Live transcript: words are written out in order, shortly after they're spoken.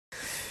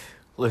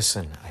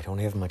Listen, I don't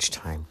have much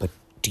time, but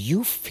do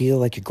you feel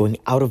like you're going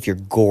out of your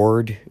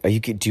gourd?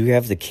 Do you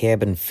have the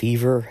cabin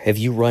fever? Have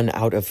you run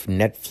out of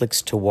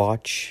Netflix to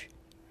watch?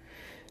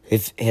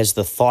 Has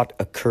the thought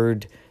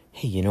occurred,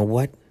 hey, you know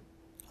what?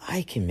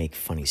 I can make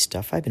funny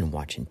stuff. I've been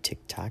watching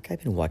TikTok.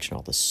 I've been watching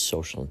all the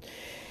social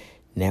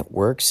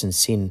networks and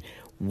seeing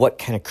what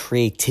kind of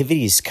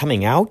creativity is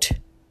coming out.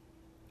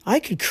 I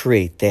could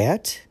create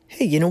that.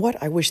 Hey, you know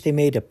what? I wish they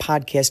made a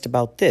podcast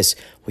about this.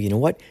 Well, you know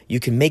what?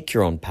 You can make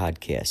your own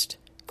podcast.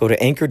 Go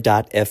to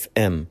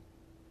anchor.fm.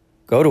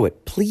 Go to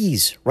it,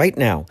 please, right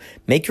now.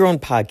 Make your own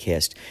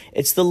podcast.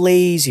 It's the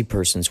lazy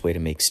person's way to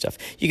make stuff.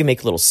 You can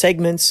make little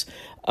segments.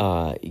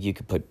 You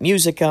can put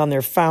music on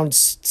there, found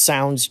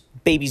sounds,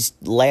 babies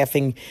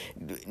laughing,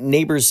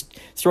 neighbors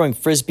throwing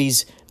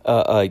frisbees,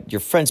 your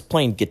friends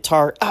playing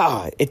guitar.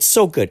 It's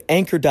so good.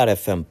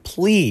 Anchor.fm.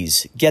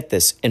 Please get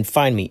this and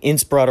find me.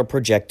 Inspirato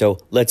Projecto.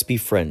 Let's be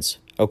friends.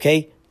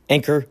 Okay?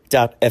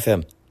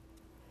 Anchor.fm.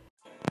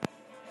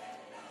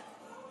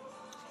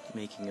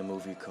 Making a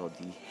movie called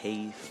the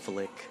Hay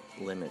Flick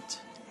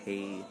Limit.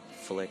 Hay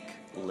Flick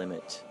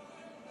Limit.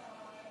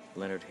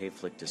 Leonard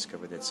Hayflick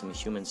discovered that some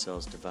human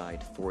cells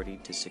divide 40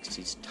 to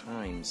 60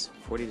 times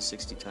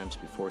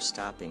before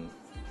stopping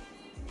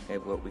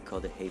at what we call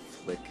the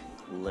Hayflick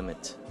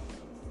limit.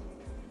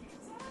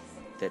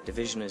 That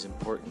division is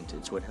important.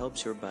 It's what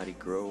helps your body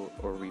grow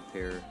or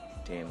repair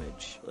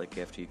damage, like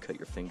after you cut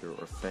your finger,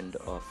 or fend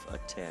off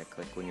attack,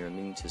 like when your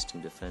immune system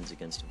defends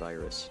against a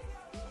virus.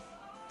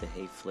 The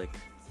Hayflick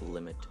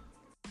limit.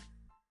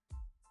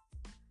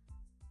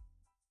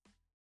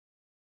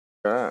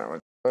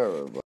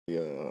 Everybody,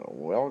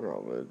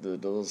 welcome to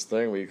this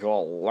thing we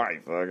call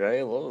life,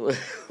 okay?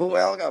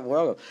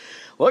 welcome.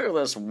 Look at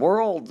this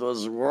world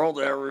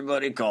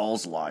everybody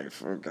calls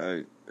life,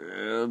 okay?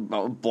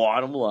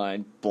 Bottom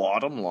line,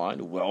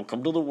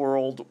 welcome to the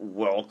world,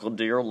 welcome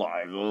to your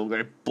life,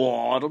 okay?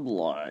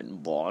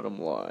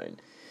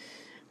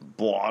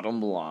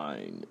 Bottom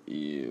line,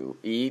 you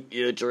eat,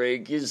 you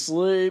drink, you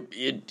sleep,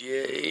 you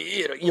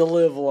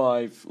live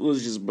life.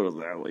 Let's just put it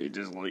that way.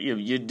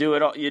 You do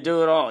it all. You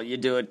do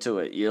it to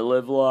it. You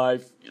live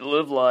life.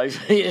 You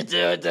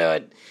do it to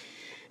it.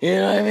 You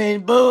know what I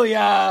mean?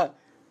 Booyah!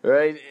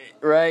 Right.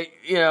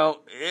 You know,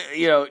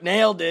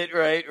 nailed it.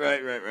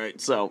 Right.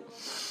 So,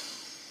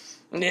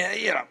 yeah,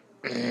 you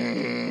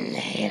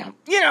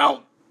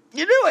know.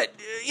 You do it.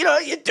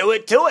 You do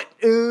it to it.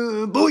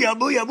 Booyah.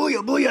 Nailed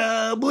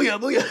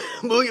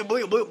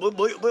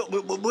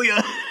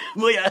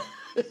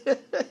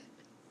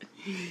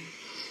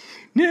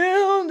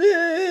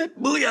it.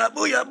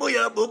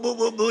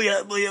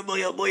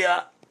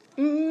 Booyah.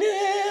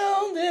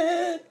 Nailed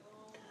it.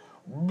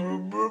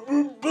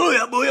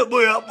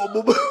 Booyah.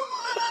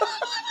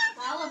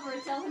 Oliver,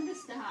 tell him to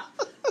stop.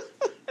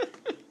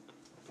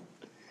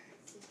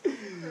 I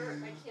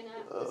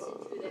cannot listen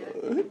to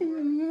that.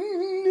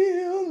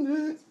 Nailed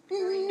it.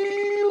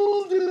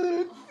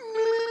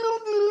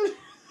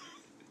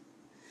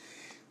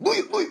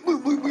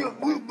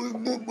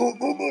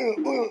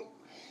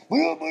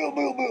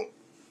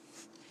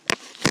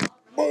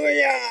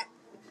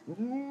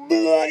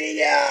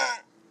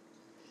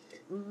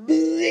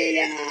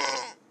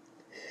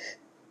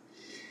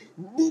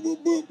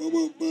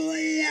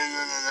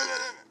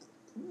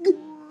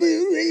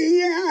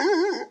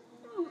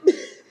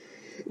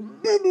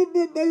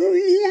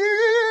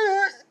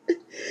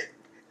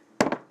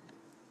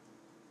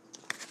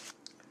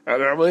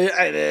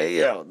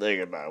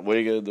 Think about it. What are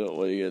you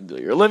gonna do?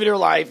 You're living your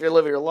life.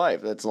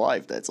 That's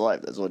life. That's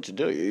what you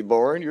do. You're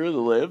born. You're to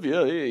live.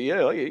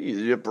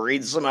 You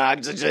breathe some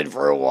oxygen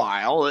for a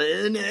while,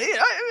 and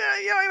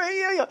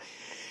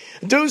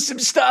do some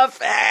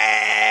stuff,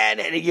 and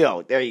there you go,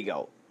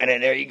 and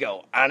then there you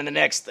go. On to the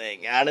next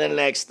thing. On to the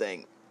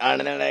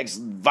next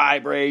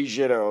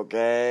vibration.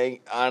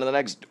 Okay. On to the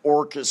next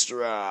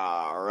orchestra.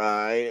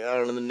 Right.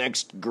 On to the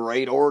next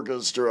great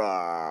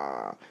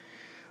orchestra.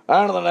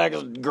 On to the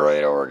next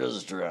great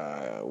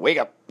orchestra. Wake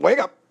up.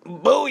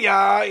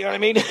 Booyah. You know what I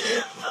mean?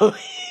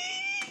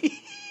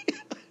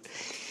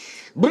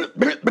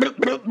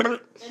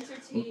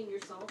 Entertaining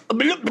yourself.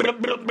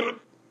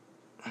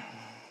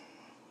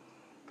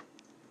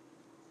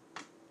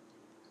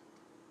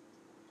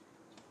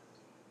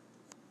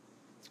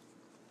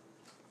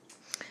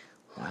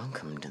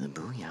 Welcome to the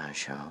Booyah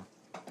Show.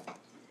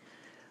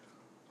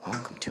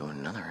 Welcome to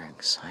another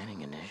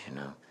exciting edition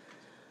of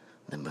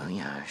the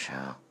Booyah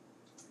Show.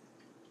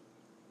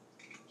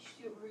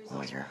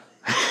 With your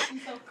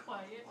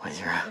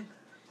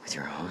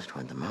host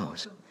with the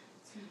most.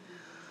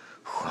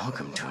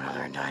 Welcome to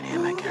another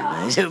dynamic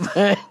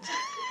episode.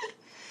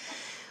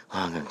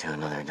 Welcome to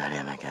another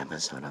dynamic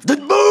episode of the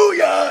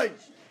Booyah!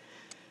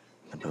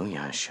 The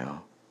Booyah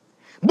Show.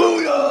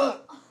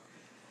 Booyah!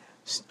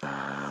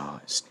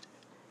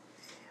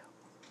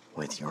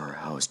 With your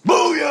host.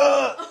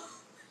 Booyah!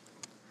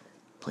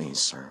 Please,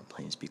 sir,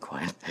 please be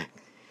quiet.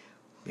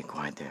 Be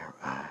quiet there.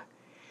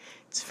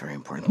 It's very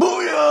important.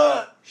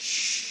 Booyah!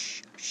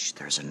 Shh.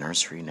 There's a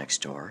nursery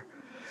next door.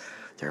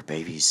 There are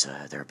babies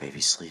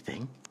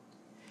sleeping.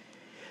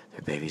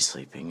 Their baby's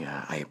sleeping.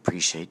 I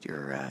appreciate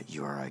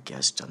you are a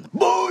guest on the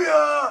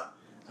Booyah!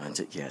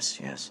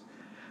 Yes,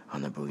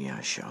 on the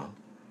Booyah show.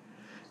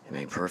 It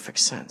made perfect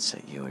sense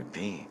that you would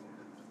be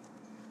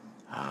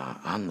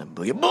on the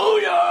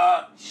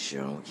Booyah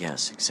show.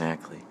 Yes,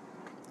 exactly.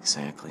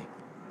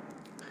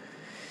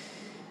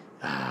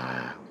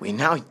 We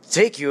now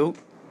take you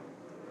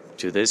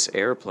to this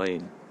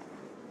airplane.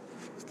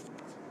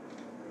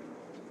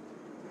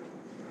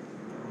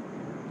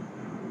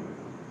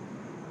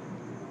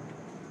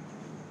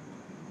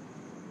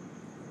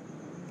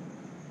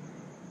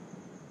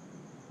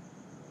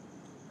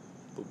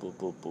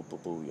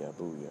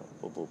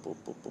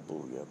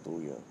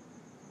 Booyah.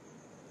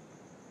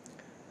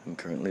 I'm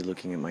currently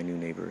looking at my new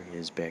neighbor.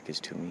 His back is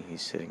to me.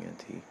 He's sitting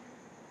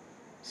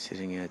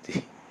at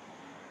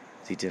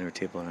the dinner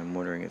table, and I'm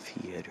wondering if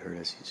he had heard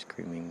us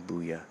screaming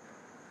booyah.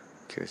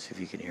 Curious if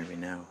you can hear me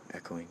now.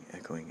 Echoing.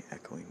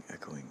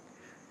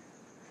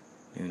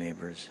 New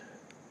neighbors.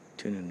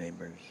 2 new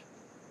neighbors.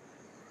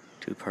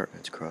 2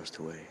 apartments across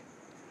the way.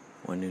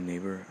 One new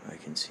neighbor I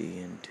can see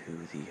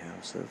into the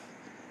house of.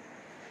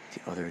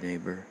 The other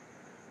neighbor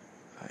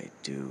I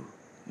do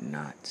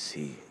not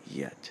see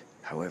yet.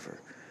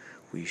 However,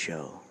 we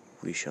shall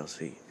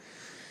see.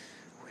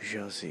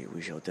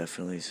 We shall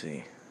definitely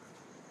see.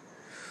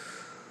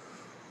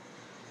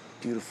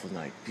 Beautiful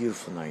night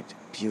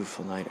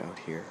out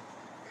here.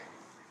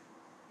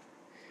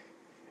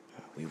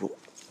 We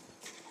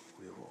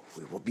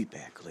will be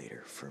back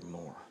later for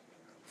more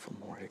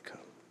to come.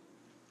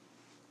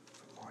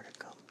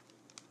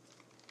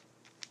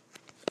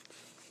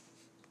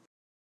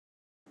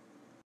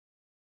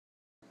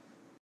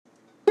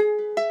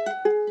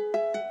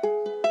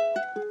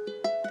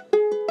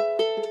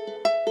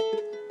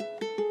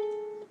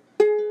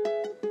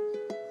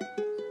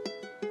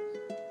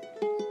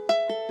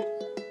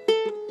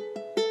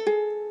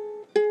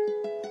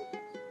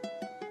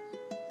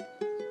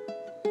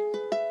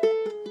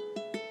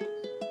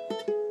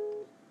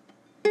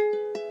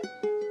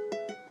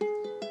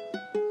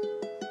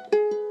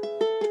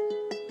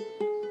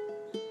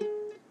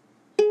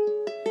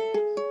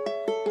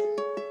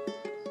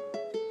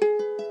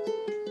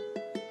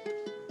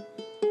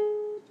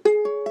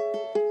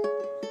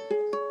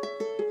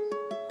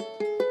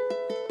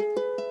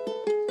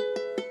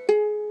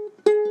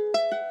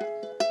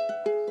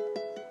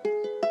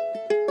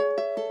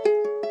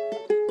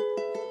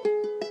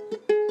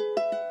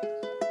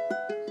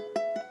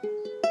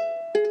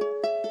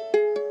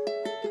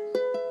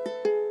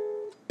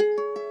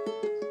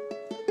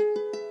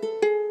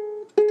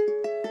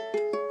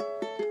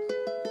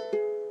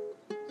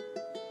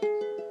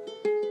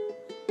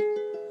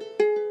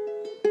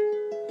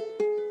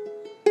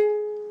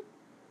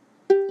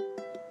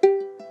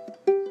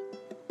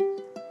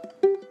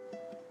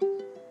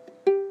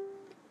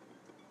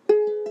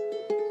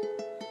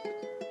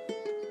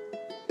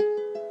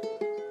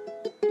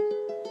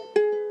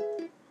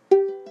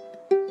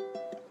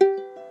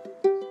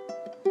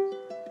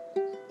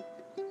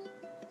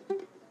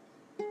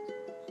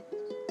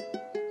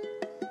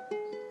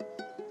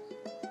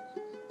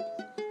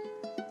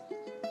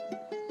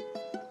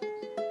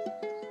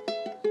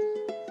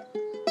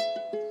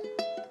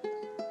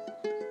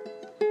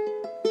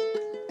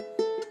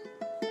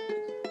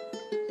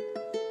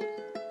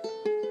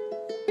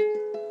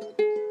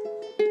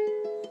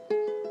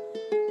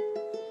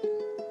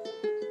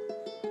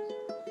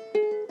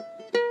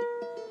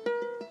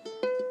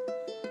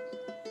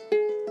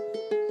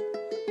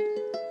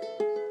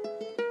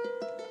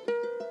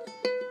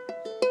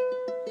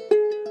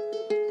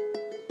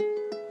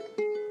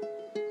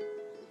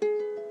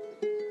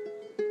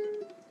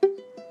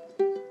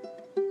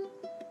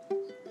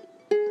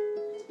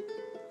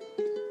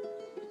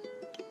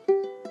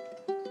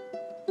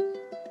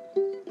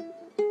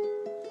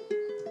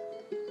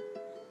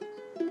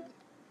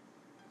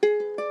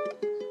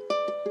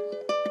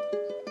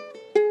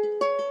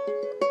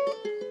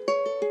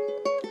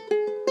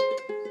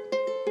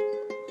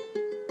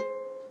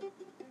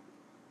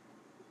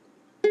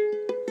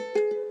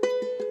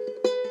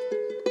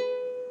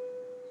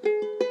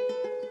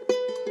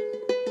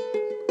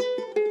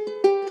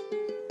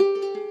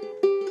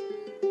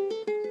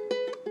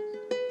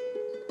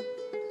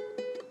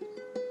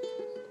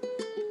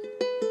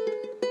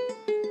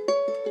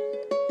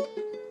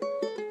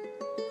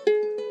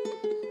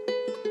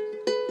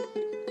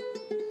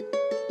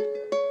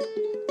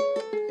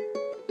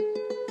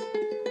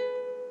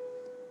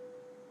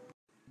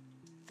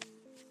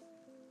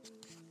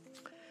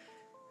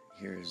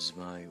 Here's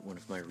one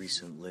of my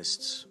recent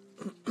lists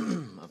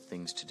of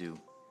things to do.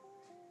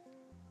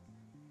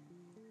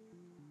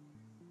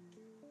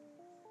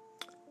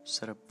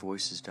 Set up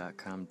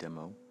voices.com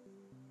demo.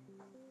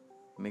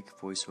 Make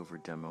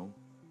voiceover demo.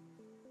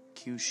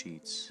 Cue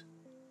sheets.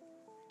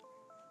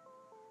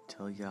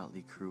 Tell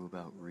Yachtly crew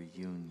about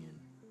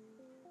reunion.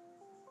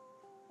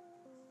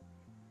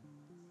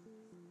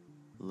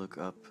 Look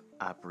up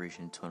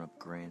Operation Ton Up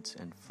grants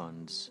and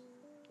funds.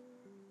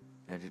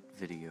 Edit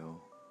video.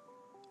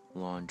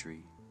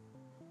 Laundry.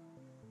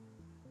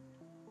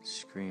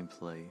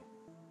 screenplay,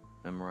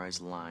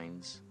 memorize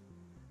lines,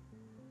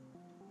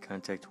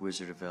 contact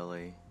Wizard of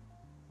LA,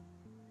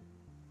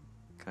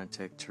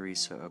 contact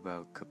Teresa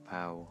about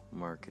Kapow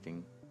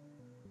marketing,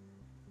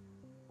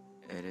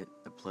 edit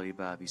the Bloody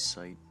Bobby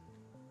site,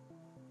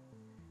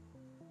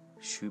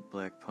 shoot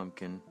Black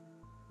Pumpkin,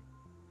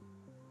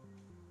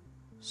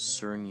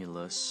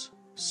 Cernulus,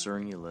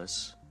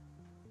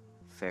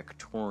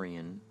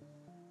 Factorian,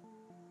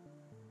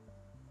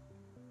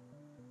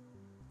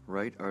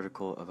 write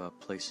article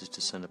about places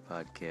to send a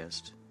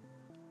podcast,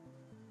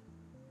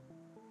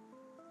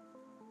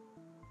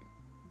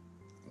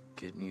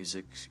 get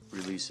music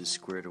releases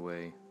squared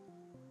away,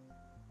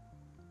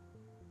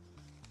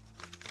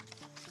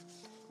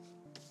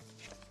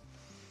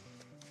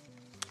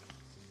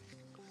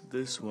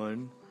 this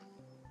one,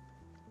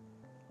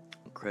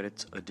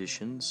 credits,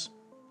 additions,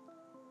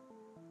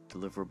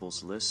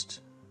 deliverables list,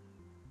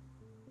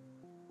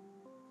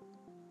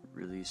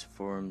 release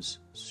forms,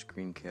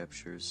 screen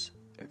captures,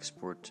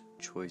 export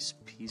choice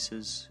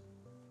pieces,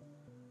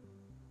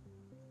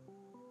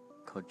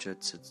 call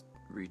Jetset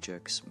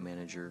rejects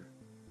manager,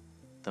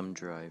 thumb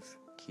drive,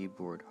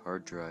 keyboard,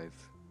 hard drive.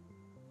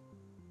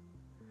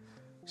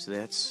 So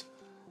that's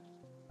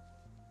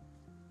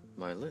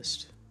my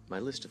list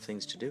of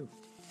things to do.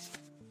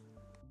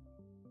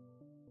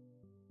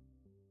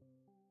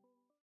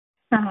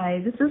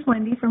 Hi, this is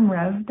Wendy from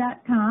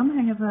Rev.com.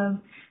 I have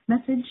a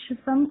message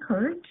from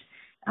Kurt.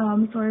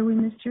 Sorry we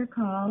missed your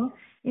call.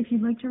 If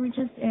you'd like to reach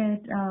us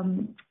at,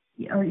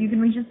 or you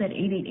can reach us at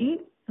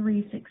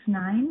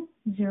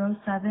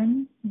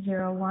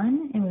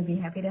 888-369-0701, and we'd be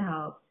happy to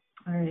help.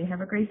 All right, have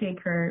a great day,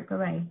 Kurt.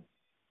 Bye-bye.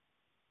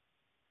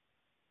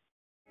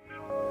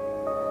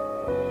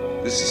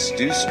 This is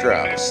Stu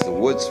Strauss, the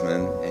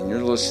Woodsman, and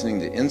you're listening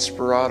to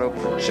Inspirato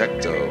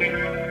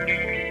Projecto.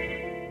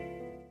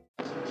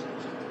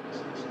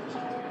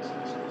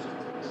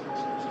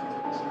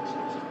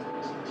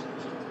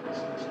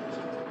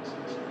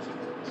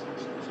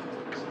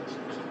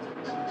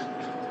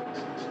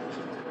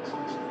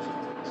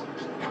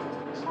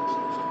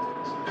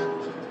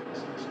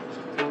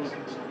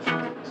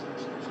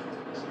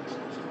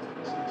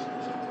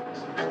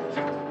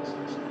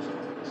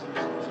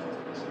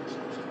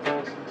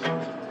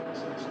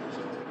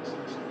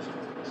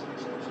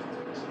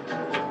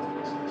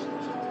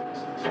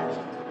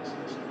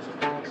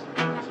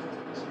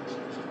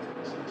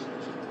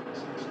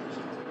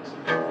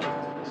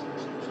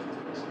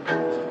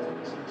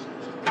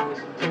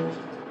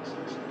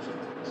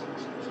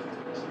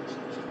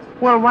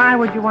 Well, why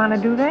would you want to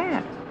do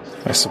that?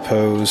 I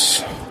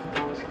suppose.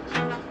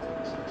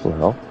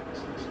 Well,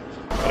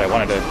 But I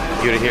wanted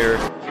you to hear.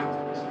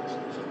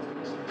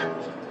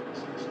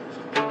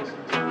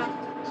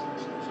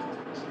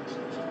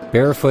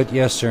 Barefoot,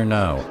 yes or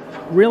no?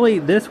 Really,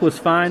 this was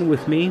fine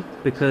with me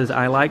because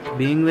I liked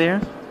being there.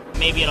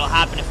 Maybe it'll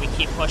happen if we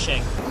keep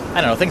pushing.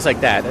 I don't know, things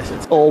like that.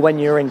 Or when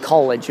you're in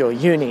college or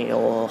uni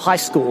or high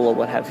school or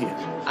what have you.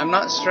 I'm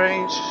not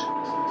strange.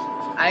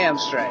 I am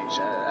strange.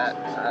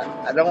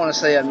 I don't want to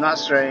say I'm not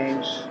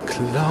strange.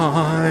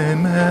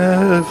 Climb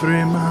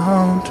every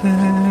mountain.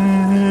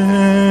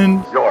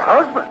 Your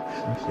husband.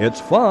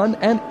 It's fun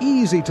and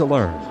easy to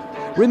learn.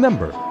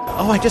 Remember.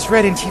 Oh, I just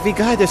read in TV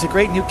Guide there's a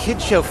great new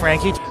kids show,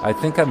 Frankie. I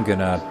think I'm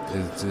gonna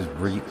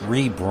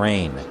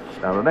re-brain.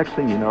 Now the next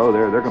thing you know,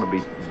 they're going to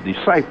be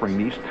deciphering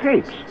these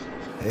tapes.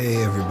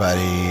 Hey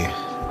everybody,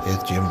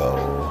 it's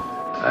Jimbo.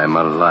 I'm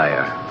a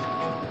liar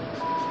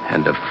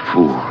and a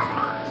fool.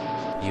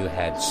 You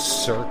had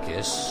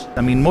circus.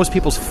 I mean, most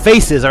people's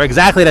faces are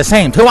exactly the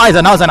same. 2 eyes,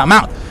 a nose, and a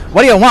mouth.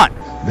 What do you want?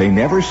 They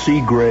never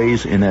see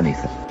grays in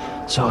anything.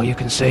 So you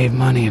can save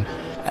money. And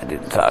I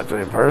didn't talk to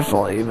him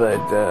personally, but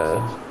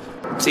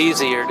it's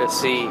easier to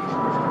see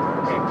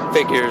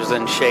figures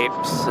and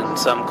shapes in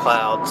some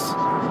clouds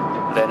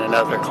than in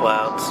other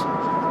clouds.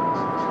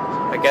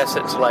 I guess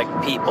it's like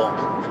people,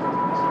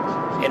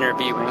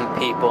 interviewing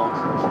people.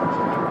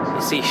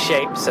 You see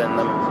shapes in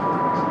them.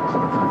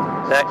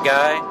 That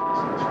guy,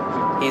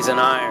 he's an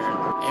iron.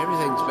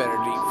 Everything's better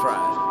deep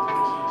fried.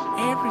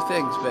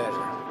 Everything's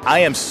better. I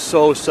am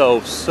so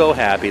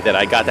happy that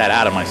I got that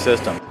out of my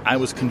system. I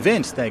was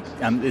convinced that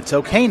it's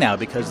okay now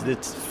because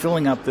it's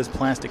filling up this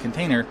plastic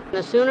container.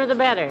 The sooner the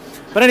better.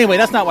 But anyway,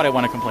 that's not what I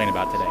want to complain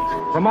about today.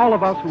 From all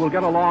of us who will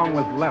get along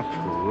with less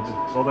food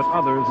so that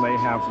others may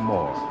have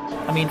more.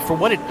 I mean, for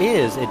what it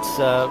is,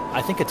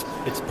 I think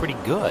it's pretty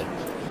good.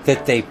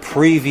 That they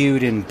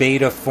previewed in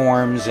beta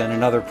forms and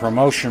in other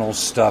promotional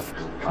stuff.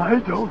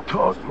 I don't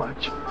talk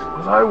much,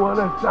 but I want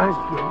to thank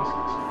you.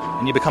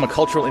 And you become a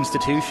cultural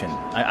institution.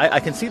 I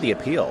can see the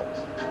appeal.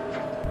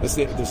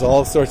 There's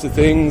all sorts of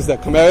things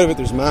that come out of it.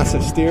 There's mass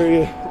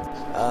hysteria.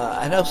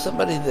 I know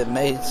somebody that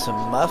made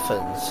some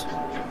muffins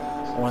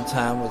one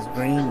time with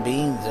green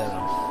beans in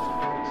them.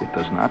 It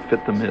does not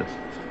fit the myth,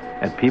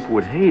 and people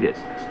would hate it.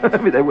 I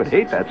mean, they would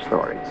hate that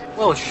story.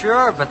 Well,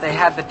 sure, but they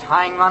had the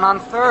tying on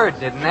third,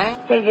 didn't they?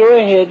 Hey, go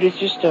ahead with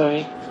your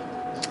story.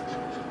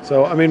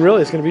 So, I mean,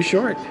 really, it's going to be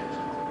short.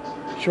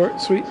 Short,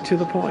 sweet, to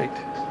the point.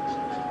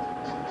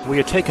 We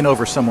had taken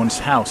over someone's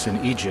house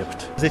in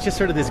Egypt. It's just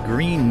sort of this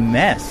green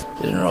mess.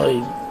 Didn't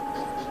really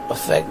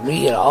affect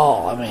me at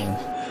all. I mean,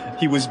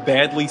 he was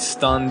badly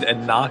stunned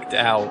and knocked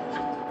out.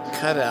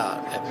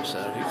 Cutout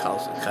episode. He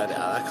calls it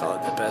cutout. I call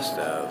it the best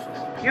of.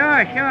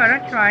 Sure,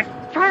 that's right.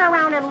 Turn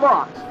around and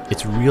look.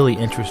 It's really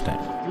interesting.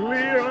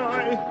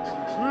 Leroy!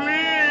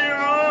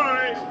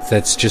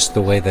 That's just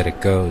the way that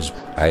it goes.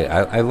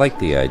 I like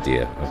the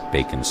idea of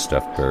bacon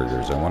stuffed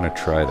burgers. I want to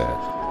try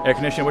that. Air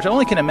conditioning, which I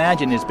only can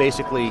imagine is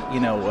basically,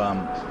 it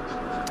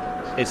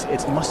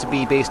must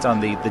be based on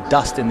the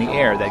dust in the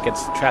air that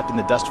gets trapped in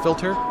the dust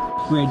filter.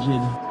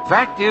 Frigid.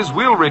 Fact is,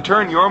 we'll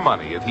return your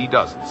money if he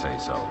doesn't say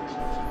so.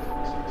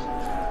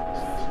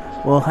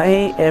 Well,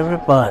 hey,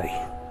 everybody.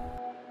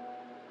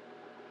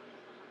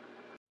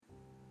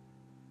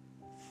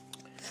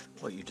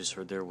 What you just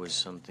heard there was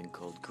something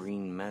called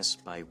Green Mess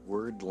by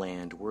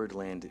Wordland.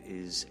 Wordland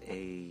is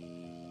a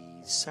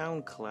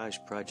sound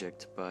collage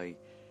project by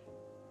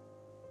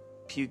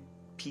PQ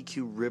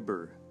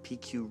Ribber.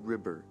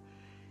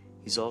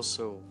 He's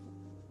also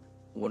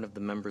one of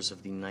the members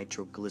of the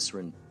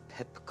Nitroglycerin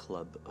Pep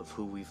Club, of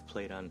who we've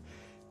played on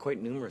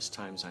quite numerous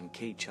times on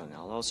K-Chung.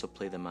 I'll also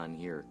play them on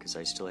here because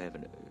I still have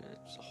a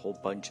whole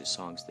bunch of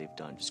songs they've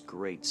done. Just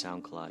great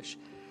sound collage.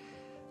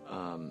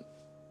 I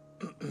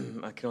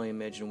can only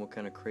imagine what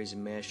kind of crazy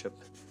mashup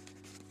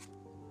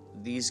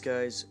these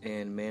guys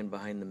and Man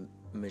Behind the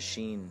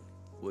Machine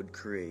would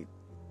create,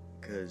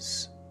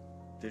 because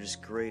they're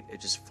just great at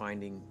just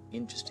finding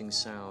interesting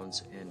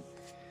sounds and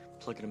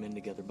plugging them in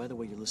together. By the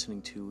way, you're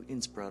listening to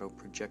Inspirato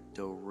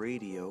Projecto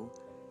Radio,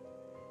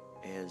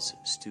 as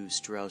Stu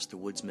Strauss, the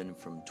woodsman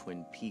from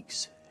Twin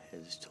Peaks,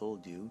 has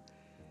told you.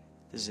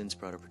 This is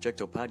Inspirato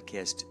Projecto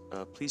Podcast.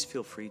 Please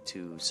feel free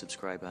to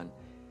subscribe on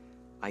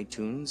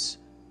iTunes.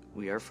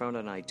 We are found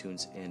on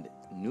iTunes and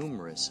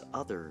numerous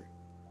other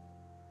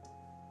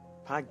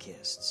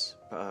podcasts,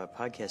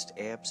 podcast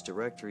apps,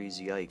 directories.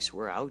 Yikes,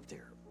 we're out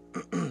there.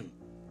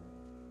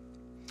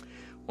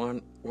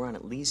 We're on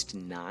at least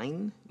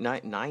nine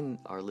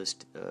are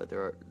listed.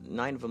 There are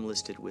 9 of them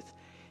listed with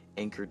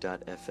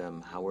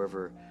Anchor.fm.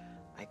 However,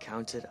 I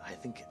counted. I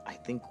think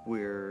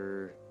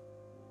we're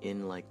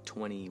in like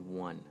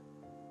 21.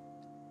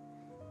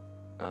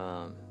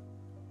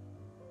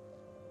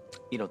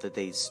 That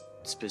they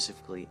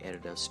specifically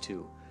added us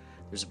to.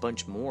 There's a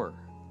bunch more,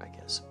 I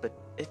guess, but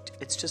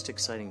it's just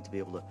exciting to be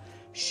able to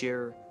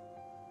share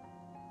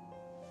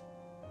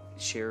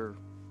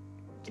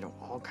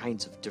all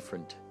kinds of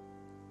different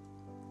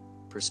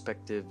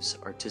perspectives,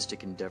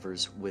 artistic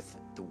endeavors with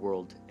the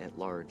world at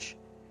large.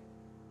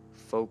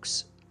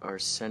 Folks are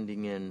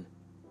sending in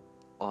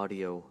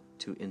audio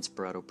to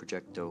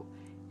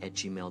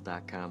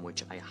inspiratoprojecto@gmail.com,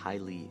 which I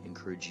highly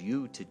encourage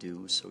you to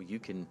do so you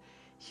can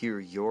hear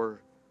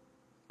your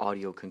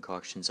audio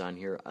concoctions on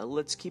here.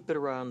 Let's keep it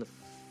around the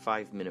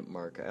 5-minute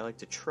mark. I like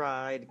to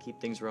try to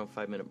keep things around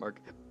 5-minute mark.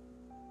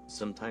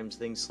 Sometimes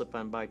things slip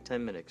on by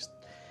 10 minutes.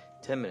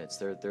 10 minutes.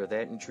 They're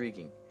that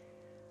intriguing.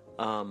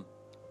 And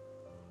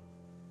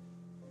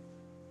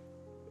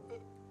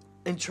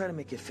try to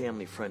make it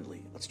family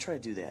friendly. Let's try to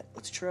do that.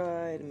 Let's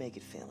try to make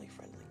it family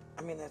friendly.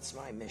 I mean, that's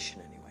my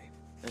mission anyway.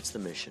 That's the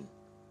mission.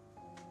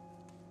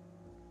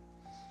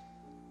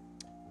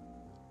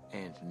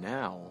 And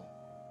now,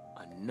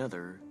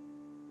 another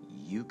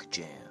Uke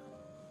Jam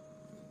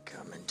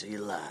coming to you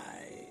live.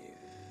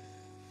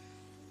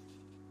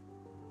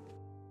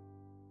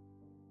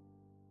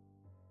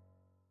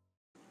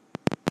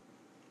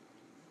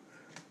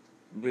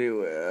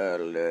 Beware,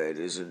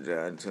 ladies and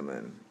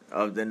gentlemen,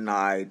 of the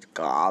night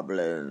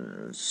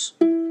goblins.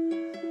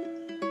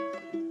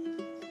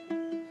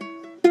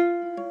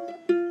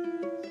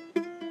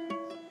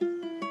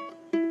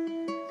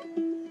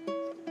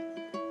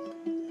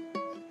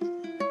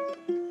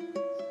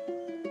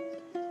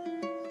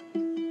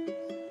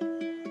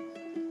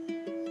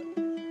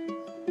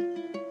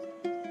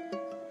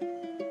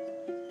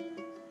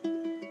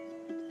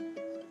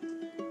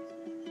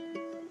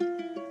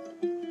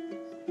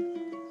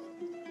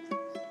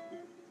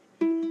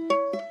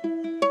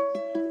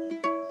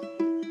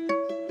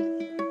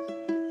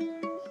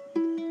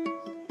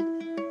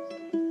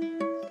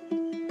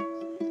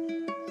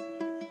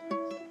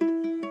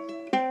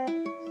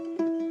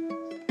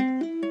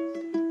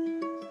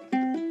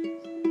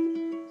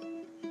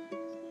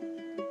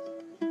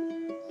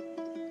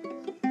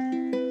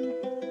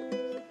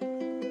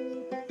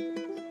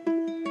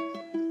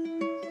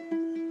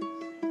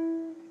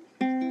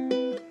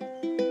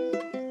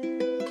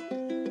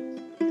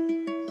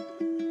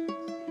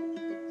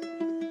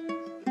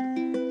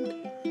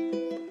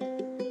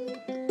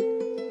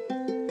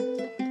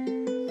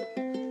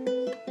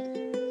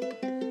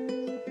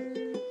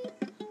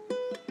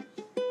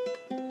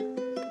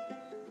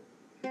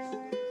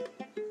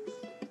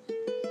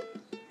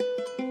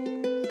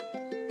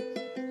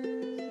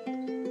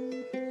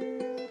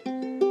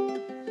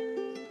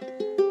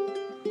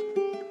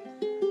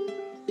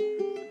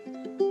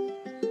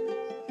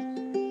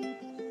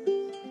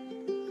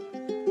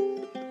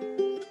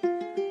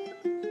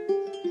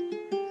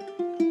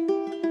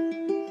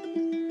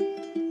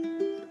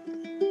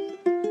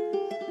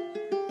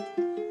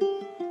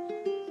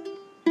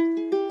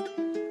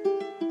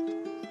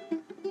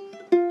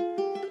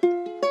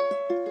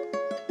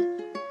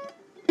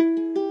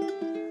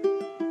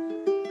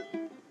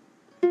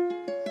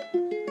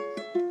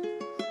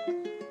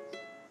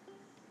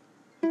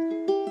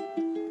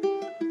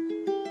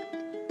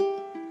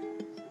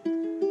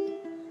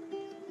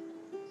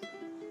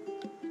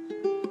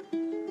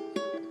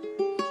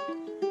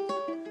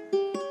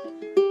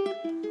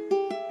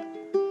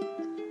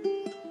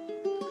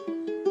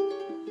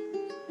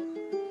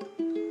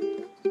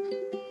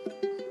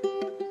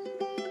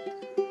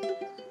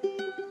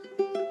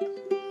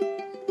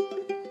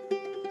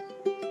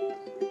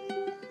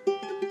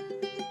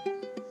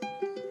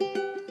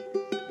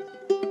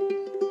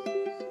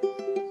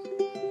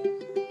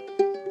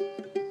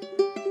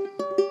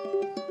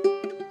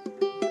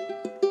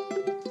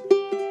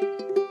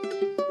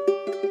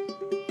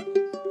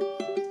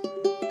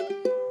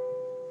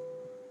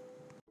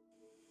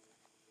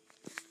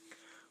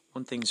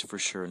 thing's for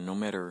sure, no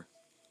matter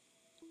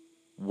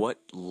what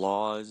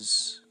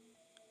laws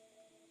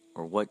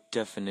or what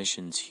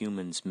definitions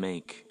humans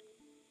make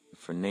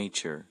for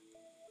nature,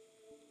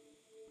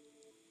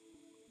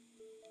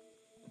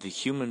 the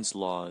humans'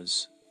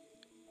 laws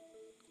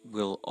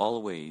will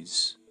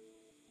always,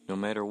 no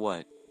matter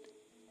what,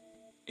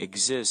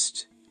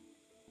 exist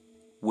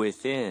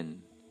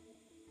within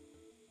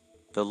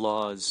the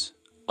laws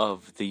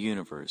of the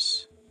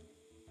universe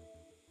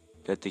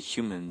that the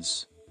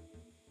humans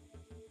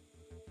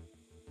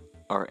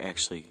are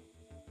actually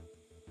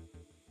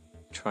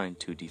trying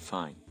to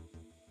define.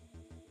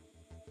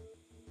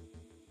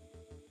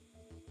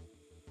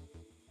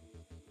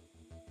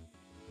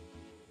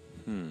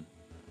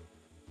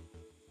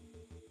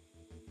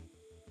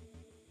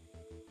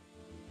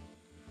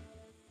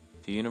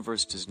 The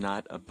universe does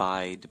not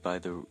abide by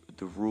the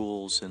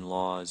rules and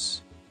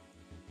laws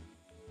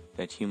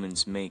that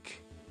humans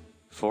make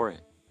for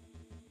it.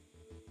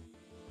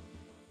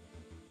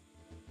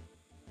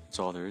 That's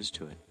all there is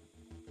to it.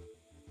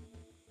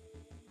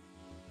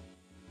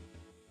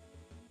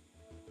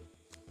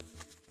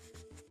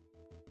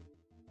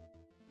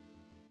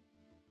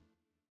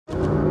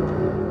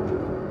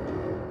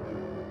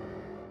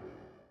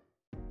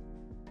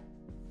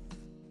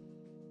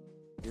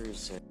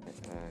 Here's a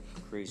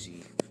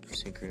crazy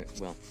synchronous.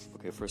 Well,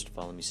 okay, first of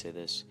all, let me say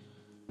this.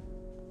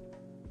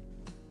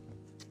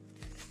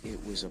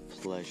 It was a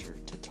pleasure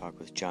to talk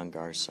with John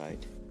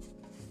Garside,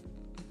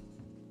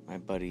 my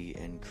buddy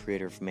and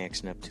creator of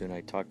Max Neptune.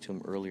 I talked to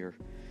him earlier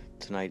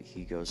tonight.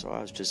 He goes,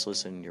 I was just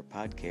listening to your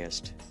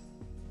podcast,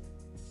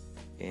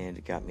 and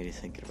it got me to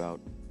thinking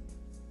about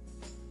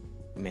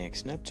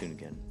Max Neptune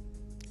again,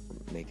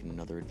 making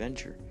another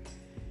adventure.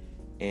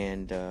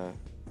 And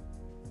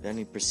then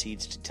he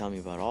proceeds to tell me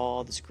about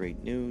all this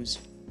great news.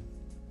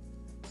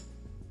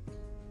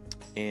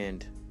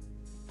 And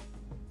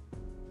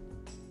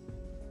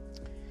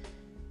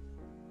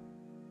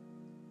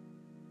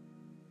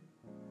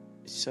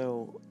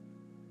so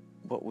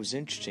what was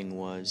interesting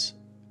was,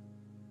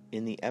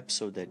 in the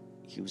episode that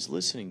he was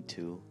listening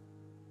to,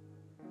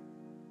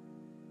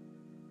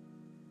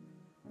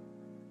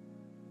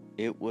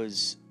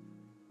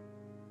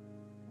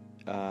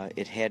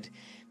 it had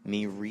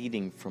me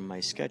reading from my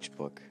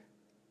sketchbook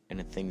and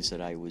the things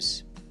that I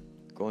was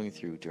going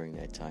through during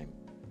that time.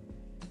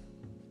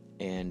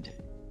 And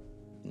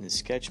in the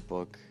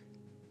sketchbook,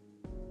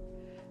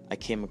 I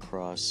came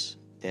across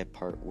that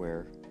part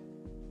where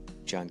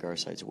John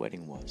Garside's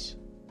wedding was.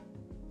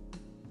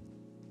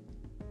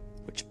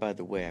 Which, by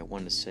the way, I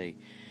want to say,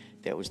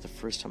 that was the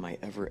first time I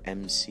ever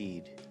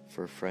emceed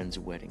for a friend's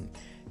wedding.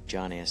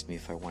 John asked me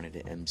if I wanted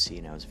to MC,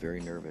 and I was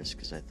very nervous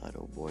because I thought,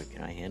 oh boy,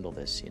 can I handle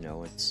this? You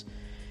know, it's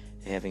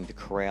having to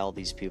corral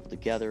these people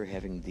together,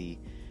 having the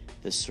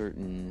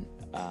certain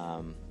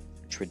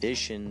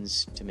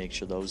traditions to make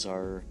sure those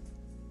are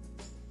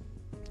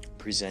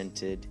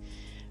presented,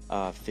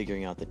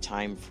 figuring out the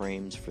time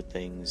frames for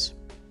things,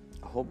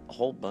 a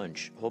whole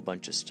bunch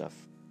of stuff.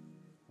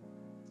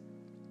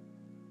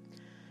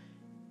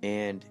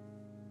 And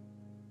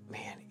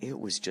man, it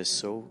was just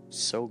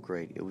so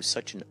great. It was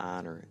such an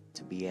honor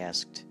to be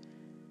asked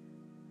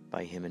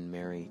by him and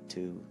Mary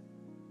to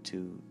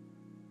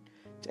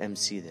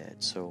MC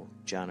that. So,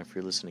 John, if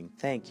you're listening,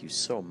 thank you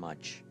so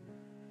much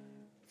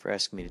for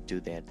asking me to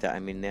do that. I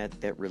mean,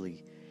 that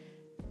really,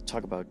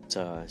 talk about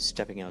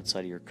stepping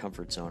outside of your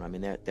comfort zone. I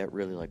mean, that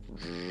really, like,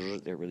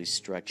 that really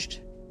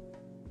stretched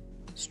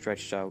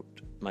out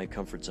my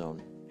comfort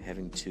zone,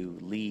 having to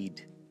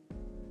lead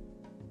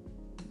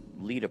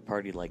a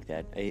party like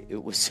that.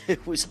 It was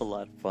a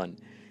lot of fun.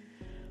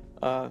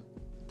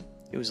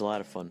 It was a lot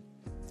of fun.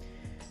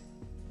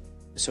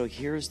 So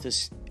here's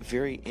this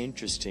very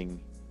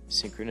interesting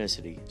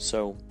synchronicity.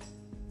 So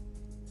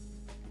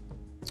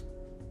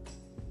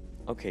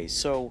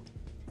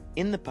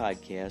in the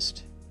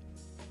podcast,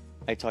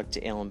 I talked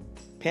to Alan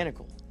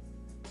Panicle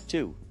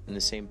too, in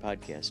the same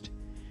podcast.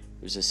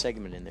 There's a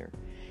segment in there,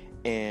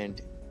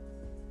 and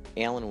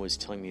Alan was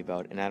telling me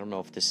about, and I don't know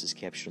if this is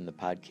captured in the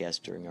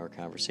podcast during our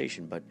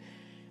conversation, but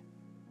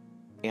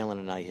Alan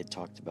and I had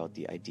talked about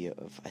the idea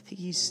of, I think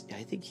he said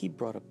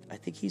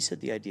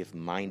the idea of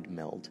mind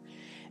meld,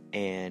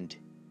 and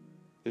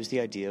it was the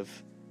idea of,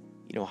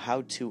 you know,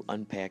 how to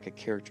unpack a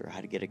character,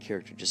 how to get a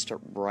character, just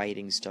start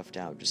writing stuff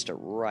down,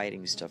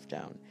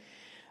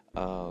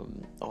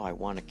 I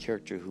want a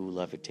character who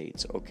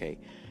levitates, okay,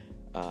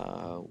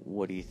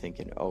 what are you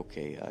thinking?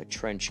 Okay,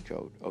 trench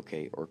coat,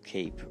 okay, or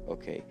cape,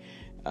 okay,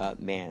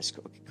 mask,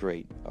 okay,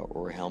 great,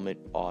 or helmet,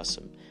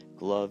 awesome,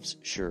 gloves,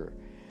 sure,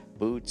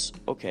 boots,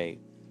 okay,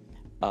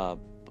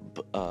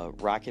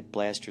 rocket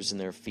blasters in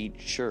their feet,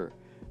 sure,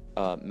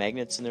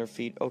 magnets in their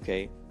feet,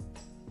 okay.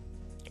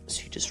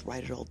 So you just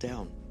write it all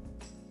down.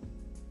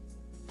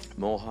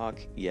 Mohawk,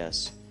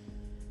 yes.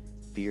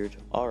 Beard,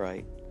 all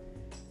right.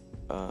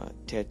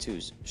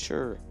 Tattoos,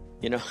 sure.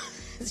 You know,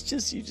 it's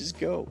just, you just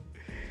go.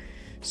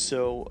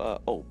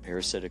 So,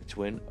 parasitic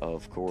twin,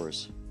 of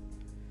course.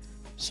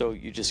 So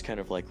you just kind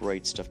of like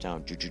write stuff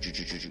down,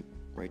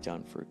 write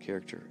down for a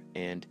character.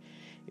 And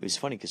it was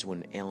funny because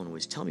when Alan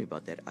was telling me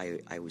about that,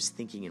 I was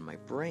thinking in my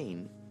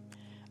brain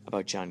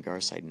about John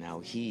Garside and how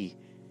he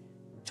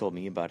told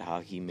me about how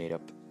he made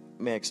up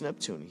Max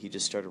Neptune. He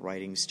just started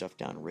writing stuff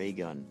down, ray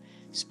gun,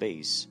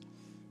 space,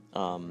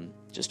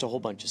 just a whole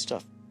bunch of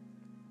stuff.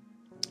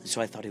 So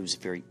I thought it was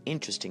very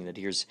interesting that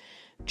here's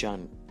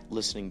John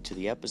listening to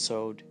the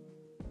episode.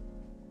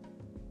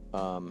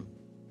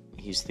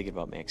 He's thinking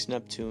about Max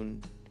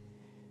Neptune,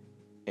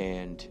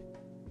 and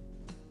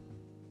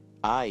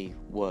I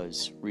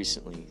was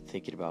recently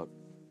thinking about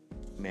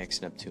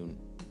Max Neptune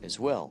as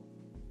well,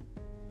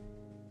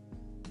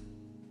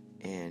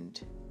 and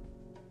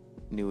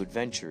New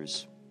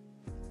Adventures.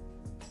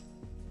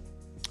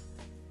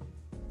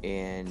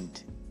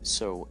 And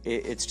so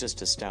it's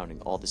just astounding.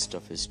 All this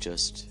stuff is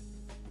just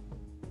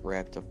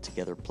wrapped up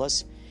together.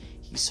 Plus,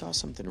 he saw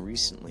something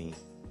recently.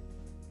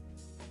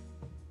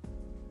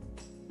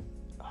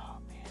 Oh,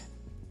 man.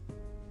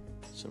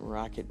 Some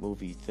rocket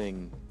movie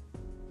thing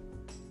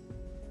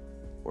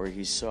where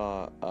he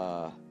saw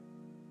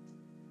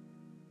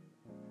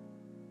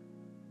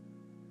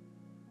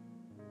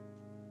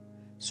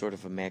sort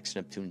of a Max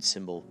Neptune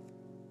symbol.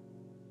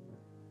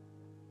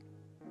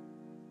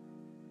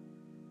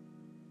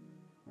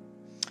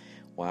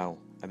 Wow,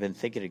 I've been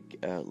thinking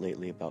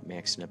lately about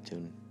Max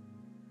Neptune.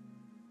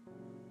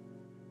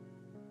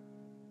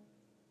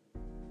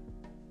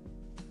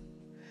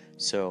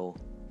 So,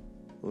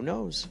 who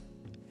knows?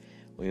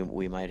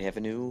 We might have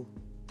a new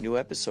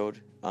episode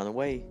on the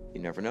way.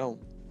 You never know.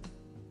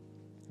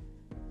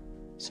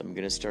 So I'm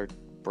going to start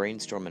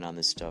brainstorming on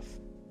this stuff.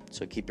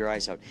 So keep your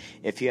eyes out.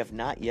 If you have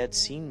not yet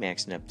seen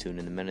Max Neptune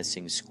and the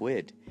Menacing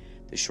Squid,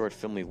 the short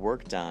film we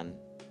worked on,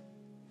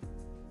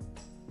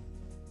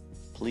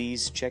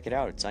 please check it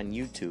out. It's on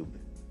YouTube.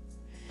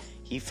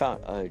 He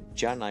found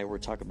John and I were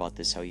talking about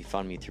this, how he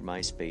found me through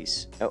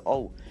MySpace.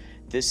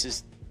 This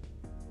is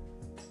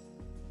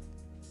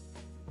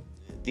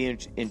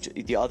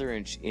the other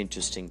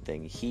interesting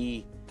thing.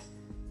 He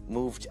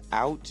moved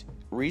out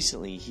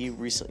recently. He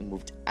recently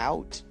moved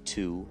out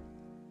to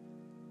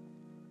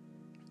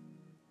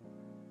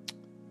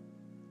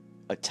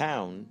a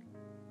town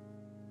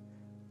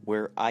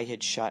where I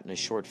had shot in a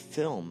short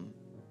film,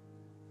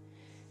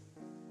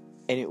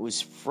 and it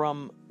was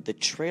from the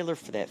trailer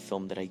for that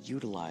film that I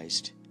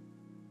utilized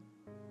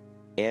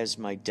as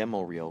my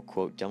demo reel,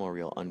 quote, demo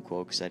reel,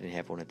 unquote, because I didn't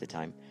have one at the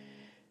time,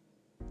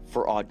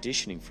 for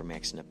auditioning for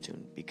Max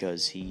Neptune,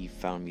 because he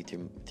found me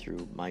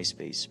through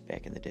MySpace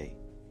back in the day.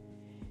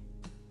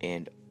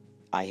 And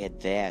I had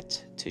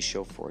that to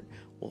show for it.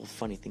 Well, the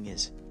funny thing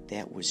is,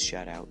 that was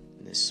shot out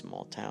in this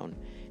small town.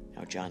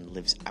 Now John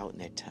lives out in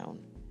that town.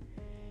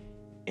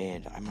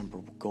 And I remember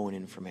going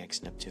in for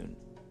Max Neptune.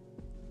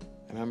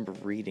 I remember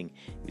reading,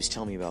 he was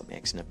telling me about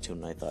Max Neptune,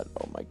 and I thought,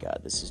 oh my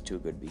god, this is too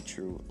good to be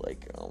true.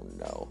 Like, oh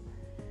no,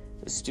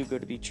 this is too good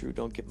to be true.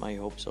 Don't get my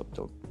hopes up.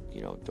 Don't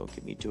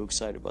get me too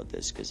excited about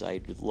this, because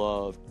I'd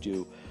love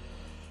to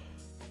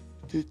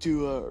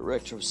do a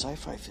retro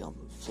sci-fi film,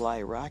 fly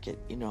a rocket,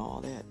 all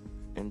that.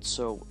 And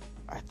so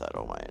I thought,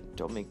 oh man,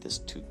 don't make this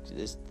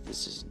this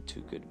isn't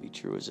too good to be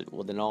true, is it?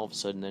 Well, then all of a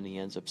sudden, then he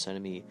ends up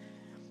sending me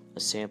a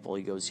sample.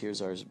 He goes,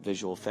 here's our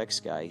visual effects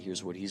guy.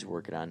 Here's what he's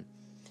working on.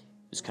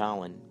 It was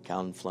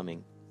Colin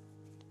Fleming,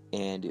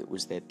 and it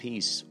was that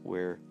piece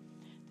where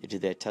they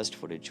did that test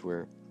footage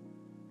where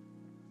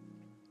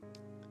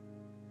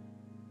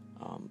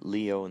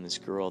Leo and this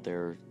girl,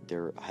 they're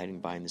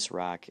hiding behind this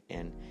rock,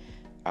 and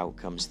out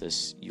comes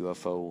this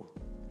UFO,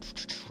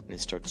 and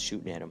it starts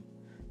shooting at them.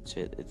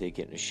 So they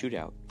get in a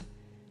shootout,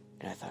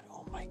 and I thought,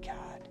 oh my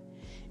god,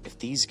 if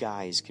these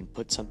guys can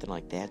put something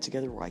like that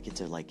together, where I get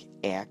to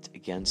act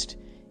against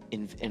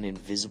an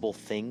invisible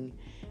thing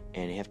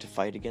and have to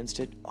fight against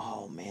it,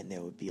 oh man,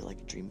 that would be like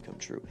a dream come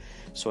true.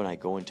 So when I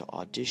go into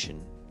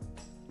audition,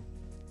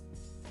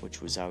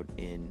 which was out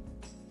in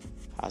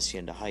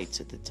Hacienda Heights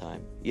at the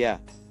time,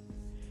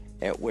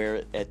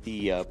 at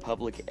the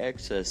public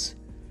access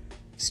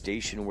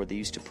station where they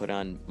used to put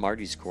on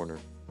Marty's Corner,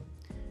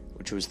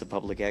 which was the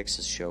public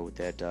access show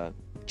that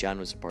John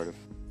was a part of.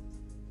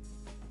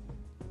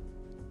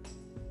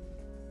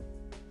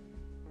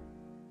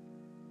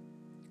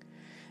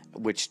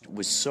 Which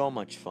was so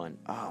much fun.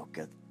 Oh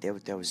god,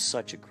 that was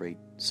such a great.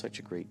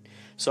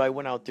 So I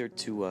went out there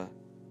to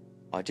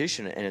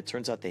audition, and it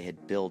turns out they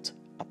had built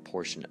a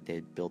portion. They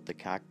had built the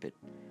cockpit,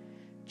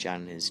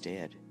 John and his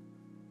dad,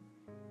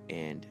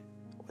 and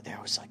that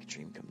was like a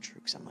dream come true.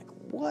 Because I'm like,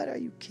 what? Are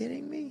you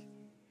kidding me?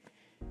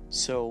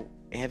 So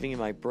having in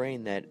my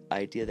brain that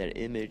idea, that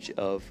image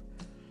of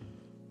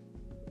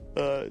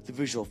the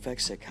visual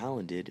effects that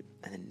Colin did,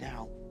 and then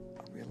now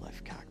a real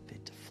life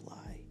cockpit to fly.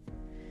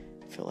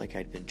 I felt like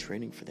I'd been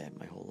training for that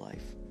my whole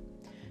life.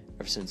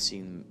 Ever since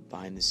seeing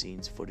behind the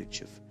scenes footage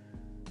of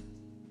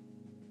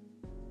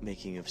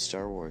making of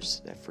Star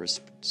Wars, that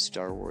first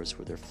Star Wars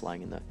where they're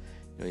flying in the,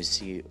 you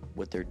see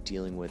what they're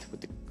dealing with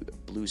the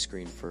blue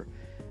screen for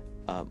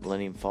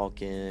Millennium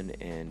Falcon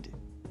and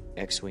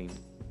X-Wing,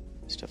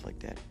 stuff like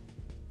that.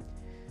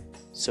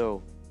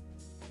 So,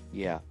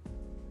 yeah,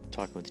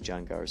 talking with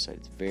John Garside.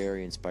 It's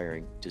very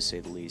inspiring, to say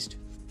the least.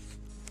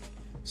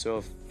 So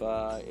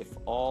if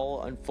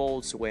all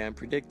unfolds the way I'm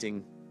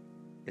predicting,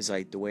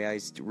 the way I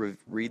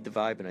read the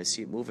vibe and I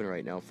see it moving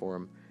right now for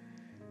him,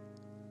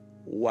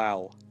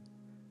 wow.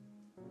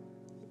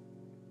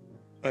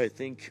 I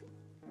think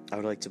I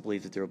would like to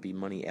believe that there will be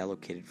money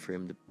allocated for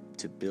him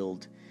to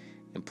build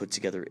and put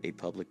together a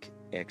public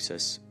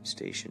access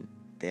station.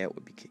 That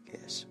would be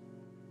kick-ass.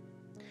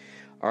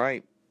 All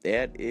right,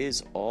 that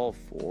is all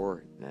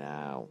for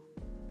now.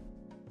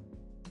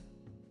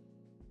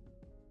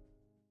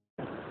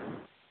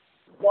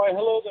 Why,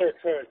 hello there,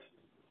 Kurt.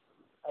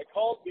 I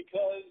called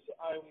because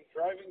I'm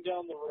driving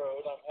down the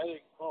road. I'm heading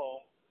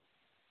home.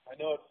 I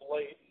know it's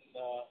late, and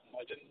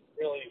I didn't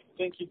really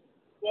think he'd...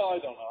 Well,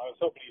 I don't know. I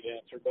was hoping he'd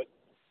answer, but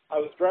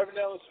I was driving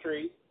down the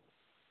street,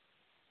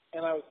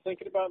 and I was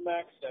thinking about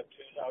Max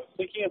Neptune. I was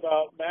thinking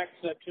about Max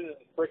Neptune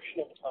and the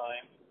friction of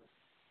time.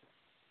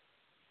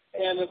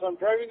 And as I'm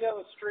driving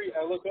down the street,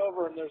 I look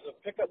over, and there's a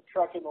pickup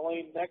truck in the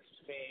lane next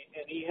to me,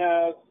 and he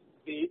has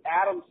the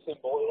atom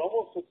symbol. It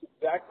almost looks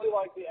exactly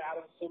like the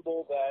atom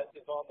symbol that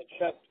is on the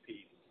chest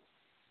piece.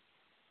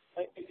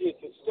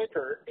 It's a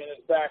sticker in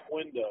his back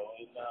window,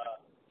 and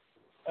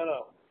I don't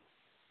know.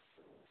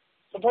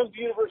 Sometimes the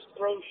universe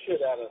throws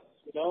shit at us,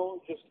 you know,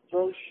 just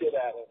throws shit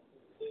at us.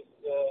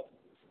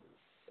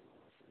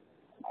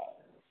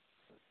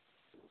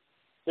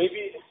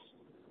 Maybe,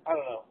 I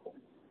don't know,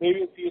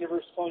 maybe it's the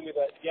universe telling me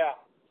that, yeah,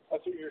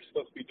 that's what you're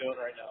supposed to be doing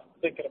right now,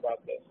 thinking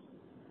about this.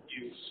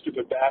 You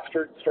stupid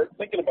bastard, start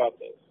thinking about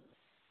this.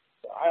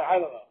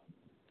 I don't know.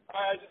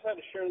 I just had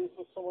to share this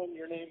with someone.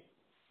 Your name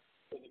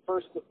was the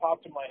first that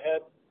popped in my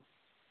head,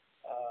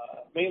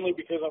 mainly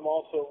because I'm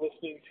also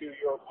listening to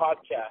your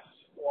podcast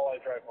while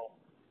I drive home.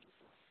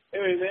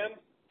 Anyway, man,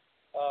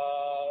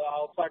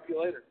 I'll talk to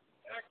you later.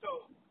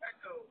 Echo,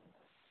 echo,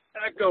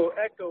 echo,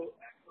 echo,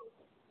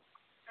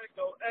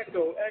 echo,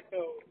 echo, echo,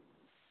 echo,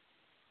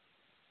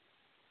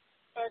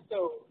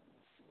 echo,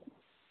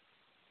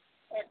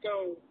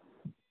 echo.